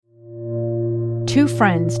Two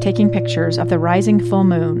friends taking pictures of the rising full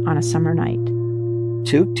moon on a summer night.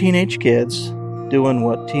 Two teenage kids doing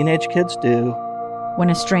what teenage kids do. When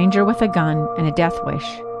a stranger with a gun and a death wish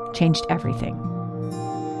changed everything.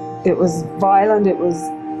 It was violent, it was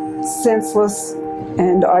senseless,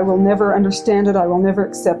 and I will never understand it, I will never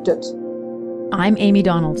accept it. I'm Amy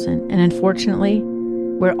Donaldson, and unfortunately,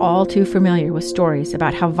 we're all too familiar with stories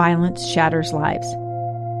about how violence shatters lives.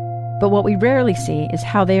 But what we rarely see is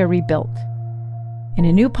how they are rebuilt. In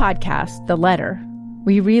a new podcast, The Letter,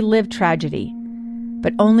 we relive tragedy,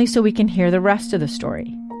 but only so we can hear the rest of the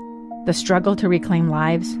story. The struggle to reclaim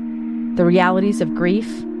lives, the realities of grief,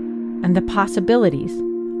 and the possibilities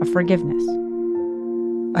of forgiveness.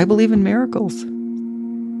 I believe in miracles.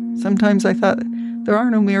 Sometimes I thought, there are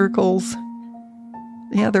no miracles.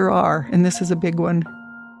 Yeah, there are, and this is a big one.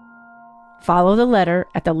 Follow The Letter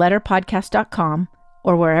at theletterpodcast.com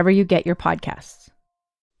or wherever you get your podcasts.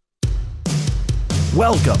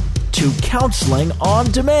 Welcome to Counseling on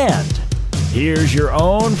Demand. Here's your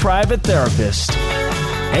own private therapist.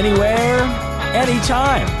 Anywhere,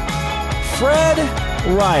 anytime. Fred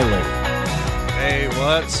Riley. Hey,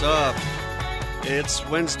 what's up? It's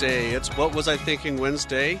Wednesday. It's What Was I Thinking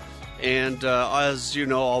Wednesday? And as you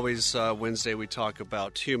know, always Wednesday we talk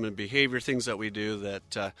about human behavior, things that we do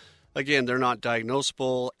that, again, they're not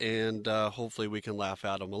diagnosable, and hopefully we can laugh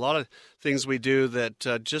at them. A lot of things we do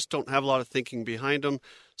that just don't have a lot of thinking behind them.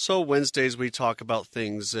 So Wednesdays we talk about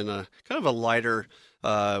things in a kind of a lighter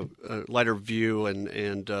view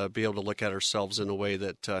and be able to look at ourselves in a way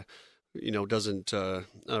that doesn't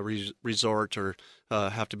resort or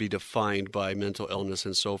have to be defined by mental illness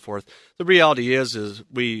and so forth. The reality is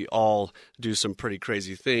we all do some pretty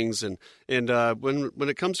crazy things, and when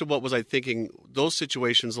it comes to what was I thinking, those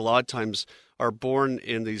situations a lot of times are born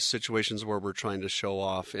in these situations where we're trying to show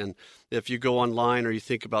off. And if you go online or you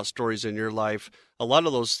think about stories in your life, a lot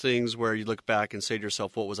of those things where you look back and say to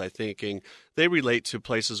yourself, what was I thinking? They relate to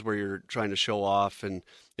places where you're trying to show off and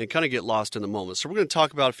kind of get lost in the moment. So we're going to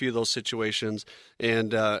talk about a few of those situations.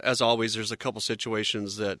 And as always, there's a couple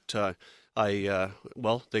situations that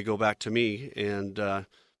they go back to me. And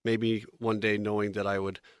maybe one day, knowing that I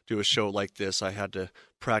would do a show like this, I had to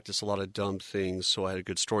practice a lot of dumb things, so I had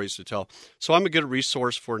good stories to tell. So I'm a good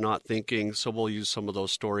resource for not thinking, so we'll use some of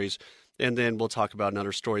those stories. And then we'll talk about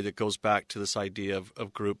another story that goes back to this idea of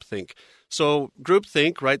groupthink. So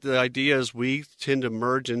groupthink, right, the idea is we tend to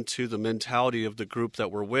merge into the mentality of the group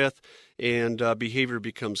that we're with, and behavior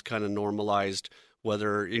becomes kind of normalized.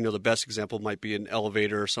 Whether, the best example might be an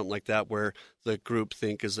elevator or something like that, where the group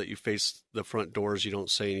think is that you face the front doors, you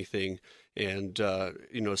don't say anything, and,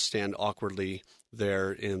 stand awkwardly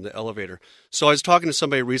there in the elevator. So I was talking to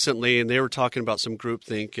somebody recently, and they were talking about some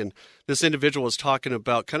groupthink, and this individual was talking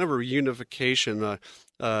about kind of a reunification,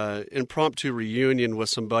 impromptu reunion with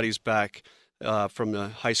some buddies back from the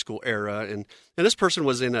high school era, and this person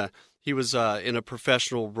was in a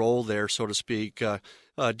professional role there, so to speak,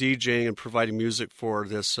 DJing and providing music for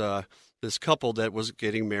this couple that was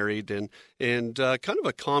getting married, and kind of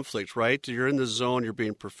a conflict, right? You're in the zone, you're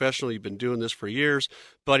being professional, you've been doing this for years,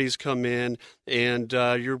 buddies come in, and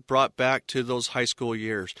you're brought back to those high school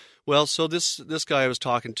years. Well, so this guy I was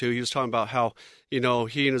talking to, he was talking about how, he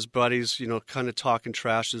and his buddies, kind of talking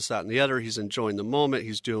trash, this, that, and the other. He's enjoying the moment,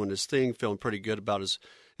 he's doing his thing, feeling pretty good about his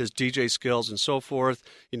DJ skills and so forth,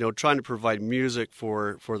 trying to provide music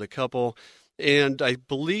for the couple. And I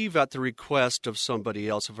believe at the request of somebody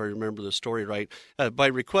else, if I remember the story right, by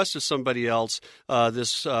request of somebody else,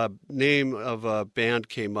 this name of a band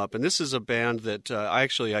came up. And this is a band that I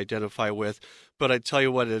actually identify with. But I tell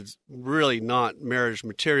you what, it's really not marriage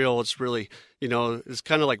material. It's really, it's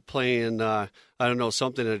kind of like playing,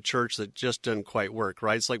 something in a church that just doesn't quite work,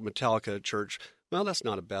 right? It's like Metallica at church. Well, that's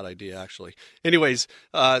not a bad idea, actually. Anyways,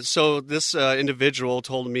 so this individual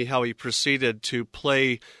told me how he proceeded to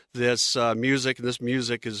play this music, and this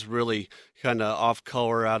music is really kind of off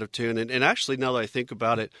color, out of tune. And actually, now that I think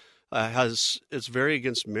about it, it's very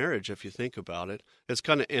against marriage, if you think about it. It's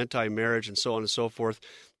kind of anti-marriage and so on and so forth.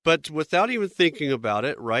 But without even thinking about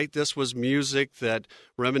it, right, this was music that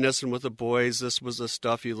reminiscent with the boys. This was the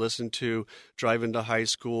stuff you listened to driving to high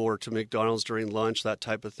school or to McDonald's during lunch, that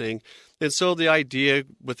type of thing. And so the idea,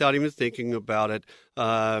 without even thinking about it,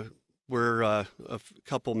 we're a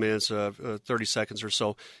couple minutes, 30 seconds or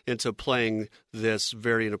so into playing this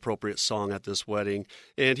very inappropriate song at this wedding.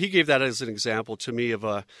 And he gave that as an example to me of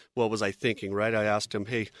what was I thinking, right? I asked him,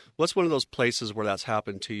 hey, what's one of those places where that's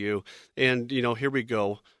happened to you? And, here we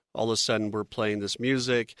go. All of a sudden we're playing this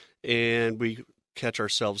music and we catch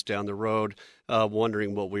ourselves down the road.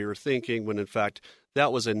 wondering what we were thinking, when in fact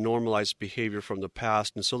that was a normalized behavior from the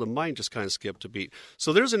past, and so the mind just kind of skipped a beat.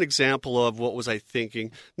 So there's an example of what was I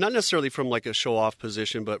thinking, not necessarily from like a show-off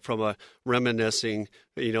position, but from a reminiscing,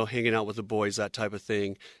 hanging out with the boys, that type of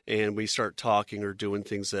thing, and we start talking or doing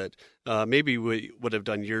things that maybe we would have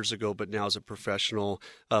done years ago, but now as a professional,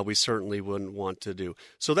 we certainly wouldn't want to do.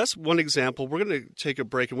 So that's one example. We're going to take a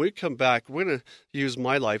break, and when we come back, we're going to use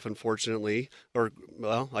my life, unfortunately, or,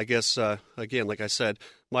 well, I guess, again, like I said,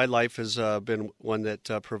 my life has been one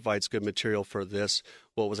that provides good material for this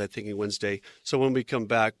What Was I Thinking Wednesday. So when we come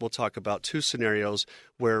back, we'll talk about 2 scenarios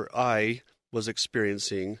where I was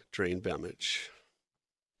experiencing brain damage.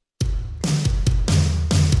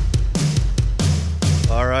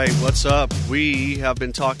 All right, what's up? We have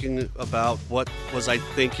been talking about what was I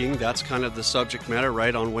thinking. That's kind of the subject matter,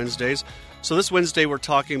 right, on Wednesdays. So this Wednesday, we're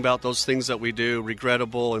talking about those things that we do,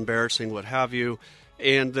 regrettable, embarrassing, what have you.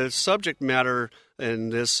 And the subject matter in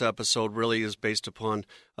this episode really is based upon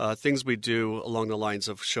things we do along the lines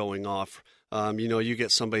of showing off. You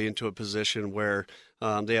get somebody into a position where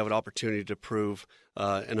they have an opportunity to prove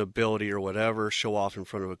an ability or whatever, show off in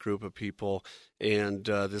front of a group of people. And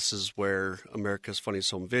this is where America's Funniest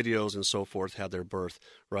Home Videos and so forth had their birth,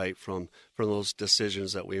 right, from those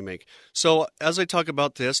decisions that we make. So as I talk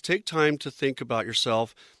about this, take time to think about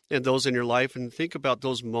yourself and those in your life, and think about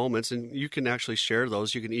those moments, and you can actually share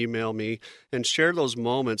those. You can email me and share those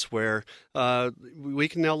moments where we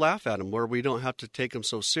can now laugh at them, where we don't have to take them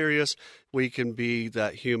so serious. We can be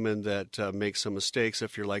that human that makes some mistakes.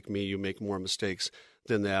 If you're like me, you make more mistakes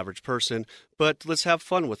than the average person, but let's have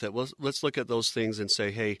fun with it. Let's look at those things and say,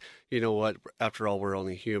 hey, you know what? After all, we're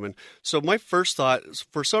only human. So my first thought,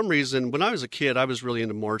 for some reason, when I was a kid, I was really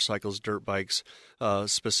into motorcycles, dirt bikes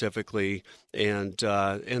specifically, and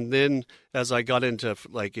then as I got into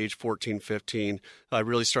like age 14, 15, I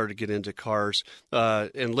really started to get into cars,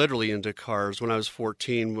 and literally into cars. When I was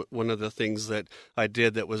 14, one of the things that I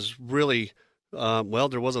did that was really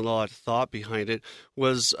there wasn't a lot of thought behind it,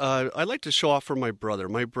 was I like to show off for my brother.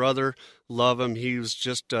 My brother, love him. He was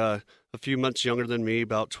just a few months younger than me,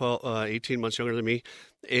 about 18 months younger than me.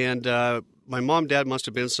 And my mom and dad must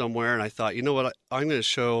have been somewhere, and I thought, you know what, I'm going to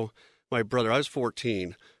show my brother. I was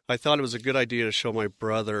 14. I thought it was a good idea to show my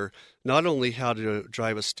brother not only how to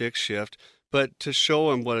drive a stick shift, but to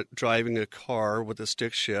show him what driving a car with a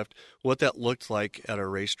stick shift, what that looked like at a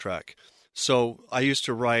racetrack. So I used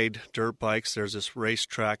to ride dirt bikes. There's this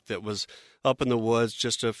racetrack that was up in the woods,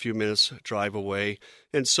 just a few minutes drive away.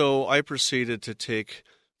 And so I proceeded to take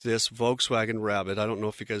this Volkswagen Rabbit. I don't know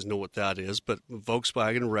if you guys know what that is, but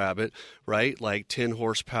Volkswagen Rabbit, right? Like 10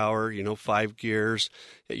 horsepower, 5 gears,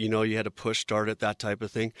 you had to push start it, that type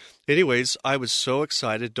of thing. Anyways, I was so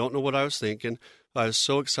excited. Don't know what I was thinking. I was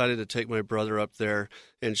so excited to take my brother up there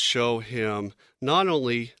and show him not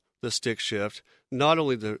only the stick shift, not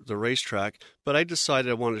only the racetrack, but I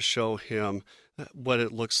decided I wanted to show him what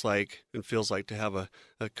it looks like and feels like to have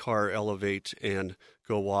a car elevate and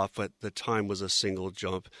go off. At the time was a single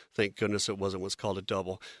jump. Thank goodness it wasn't what's called a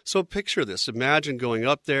double. So picture this. Imagine going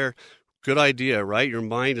up there. Good idea, right? Your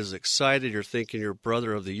mind is excited. You're thinking you're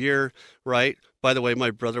brother of the year, right? By the way,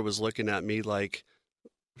 my brother was looking at me like,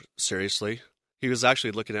 seriously? He was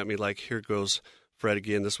actually looking at me like, here goes Fred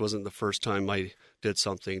again. This wasn't the first time I did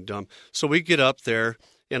something dumb. So we get up there,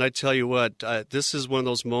 and I tell you what, this is one of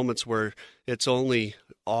those moments where it's only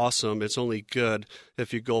awesome, it's only good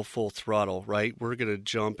if you go full throttle, right? We're going to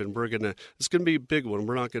jump, and it's going to be a big one.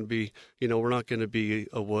 We're not going to be, we're not going to be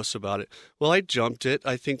a wuss about it. Well, I jumped it.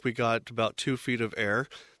 I think we got about 2 feet of air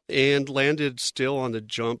and landed still on the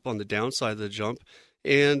jump, on the downside of the jump.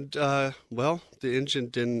 And, the engine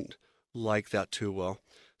didn't like that too well.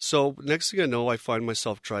 So next thing I know, I find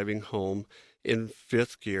myself driving home in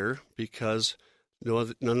 5th gear because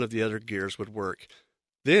none of the other gears would work.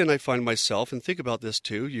 Then I find myself, and think about this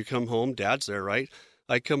too, you come home, Dad's there, right?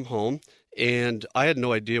 I come home, and I had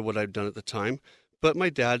no idea what I'd done at the time, but my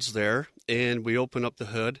dad's there, and we open up the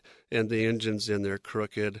hood, and the engine's in there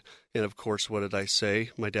crooked. And of course, what did I say?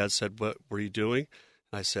 My dad said, "What were you doing?"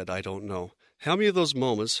 I said, "I don't know." How many of those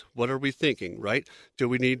moments, what are we thinking, right? Do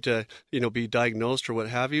we need to, be diagnosed or what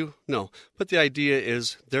have you? No. But the idea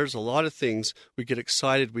is there's a lot of things. We get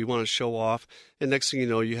excited. We want to show off. And next thing you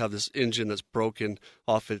know, you have this engine that's broken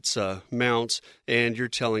off its mounts, and you're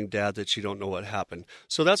telling Dad that you don't know what happened.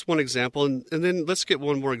 So that's one example. And then let's get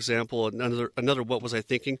one more example, another what was I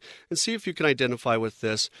thinking, and see if you can identify with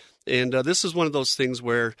this. And this is one of those things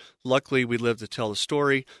where, luckily, we live to tell the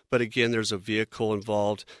story. But again, there's a vehicle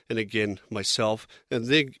involved, and again, myself, and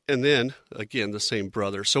then again, the same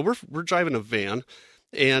brother. So we're driving a van,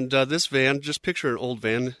 And this van, just picture an old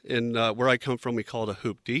van. In where I come from, we call it a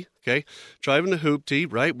hoopty. Okay, driving a hoopty,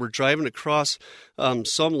 right? We're driving across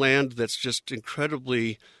some land that's just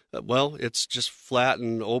incredibly it's just flat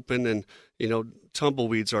and open, and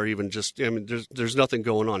tumbleweeds are even just. I mean, there's nothing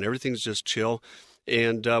going on. Everything's just chill,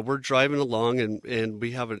 and we're driving along, and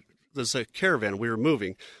we have there's a caravan. We were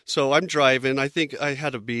moving, so I'm driving. I think I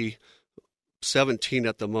had to be 17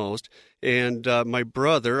 at the most, and my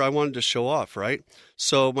brother, I wanted to show off, right?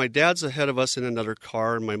 So my dad's ahead of us in another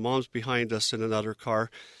car, and my mom's behind us in another car,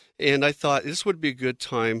 and I thought this would be a good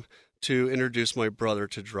time to introduce my brother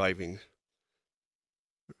to driving.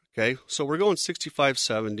 Okay, so we're going 65,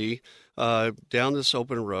 70 down this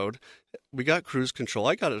open road. We got cruise control.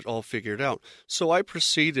 I got it all figured out. So I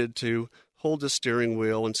proceeded to hold the steering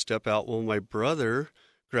wheel and step out while my brother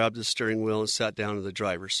grabbed the steering wheel and sat down in the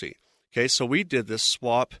driver's seat. Okay, so we did this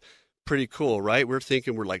swap. Pretty cool, right? We're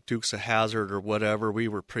thinking we're like Dukes of Hazzard or whatever. We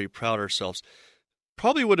were pretty proud of ourselves.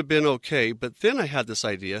 Probably would have been okay, but then I had this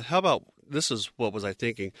idea. How about, this is what was I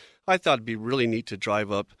thinking? I thought it'd be really neat to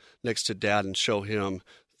drive up next to Dad and show him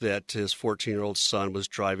that his 14-year-old son was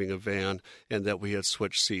driving a van and that we had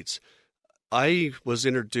switched seats. I was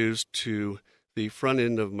introduced to the front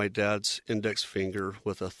end of my dad's index finger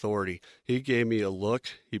with authority. He gave me a look,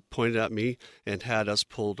 he pointed at me, and had us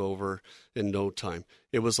pulled over in no time.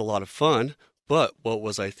 It was a lot of fun, but what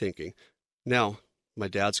was I thinking? Now, my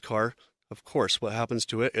dad's car, of course, what happens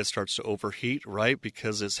to it? It starts to overheat, right?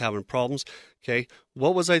 Because it's having problems. Okay,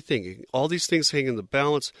 what was I thinking? All these things hang in the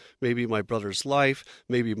balance. Maybe my brother's life,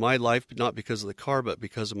 maybe my life, but not because of the car, but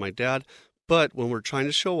because of my dad. But when we're trying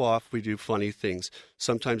to show off, we do funny things,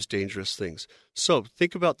 sometimes dangerous things. So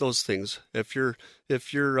think about those things. If you're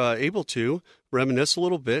able to, reminisce a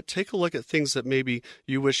little bit. Take a look at things that maybe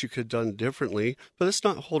you wish you could have done differently, but let's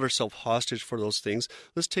not hold ourselves hostage for those things.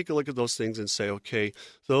 Let's take a look at those things and say, okay,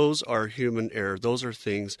 those are human error. Those are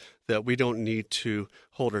things that we don't need to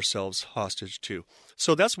hold ourselves hostage to.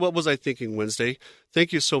 So that's What Was I Thinking Wednesday.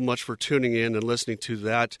 Thank you so much for tuning in and listening to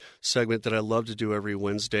that segment that I love to do every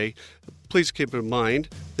Wednesday. Please keep in mind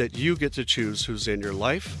that you get to choose who's in your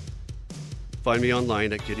life. Find me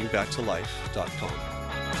online at gettingbacktolife.com.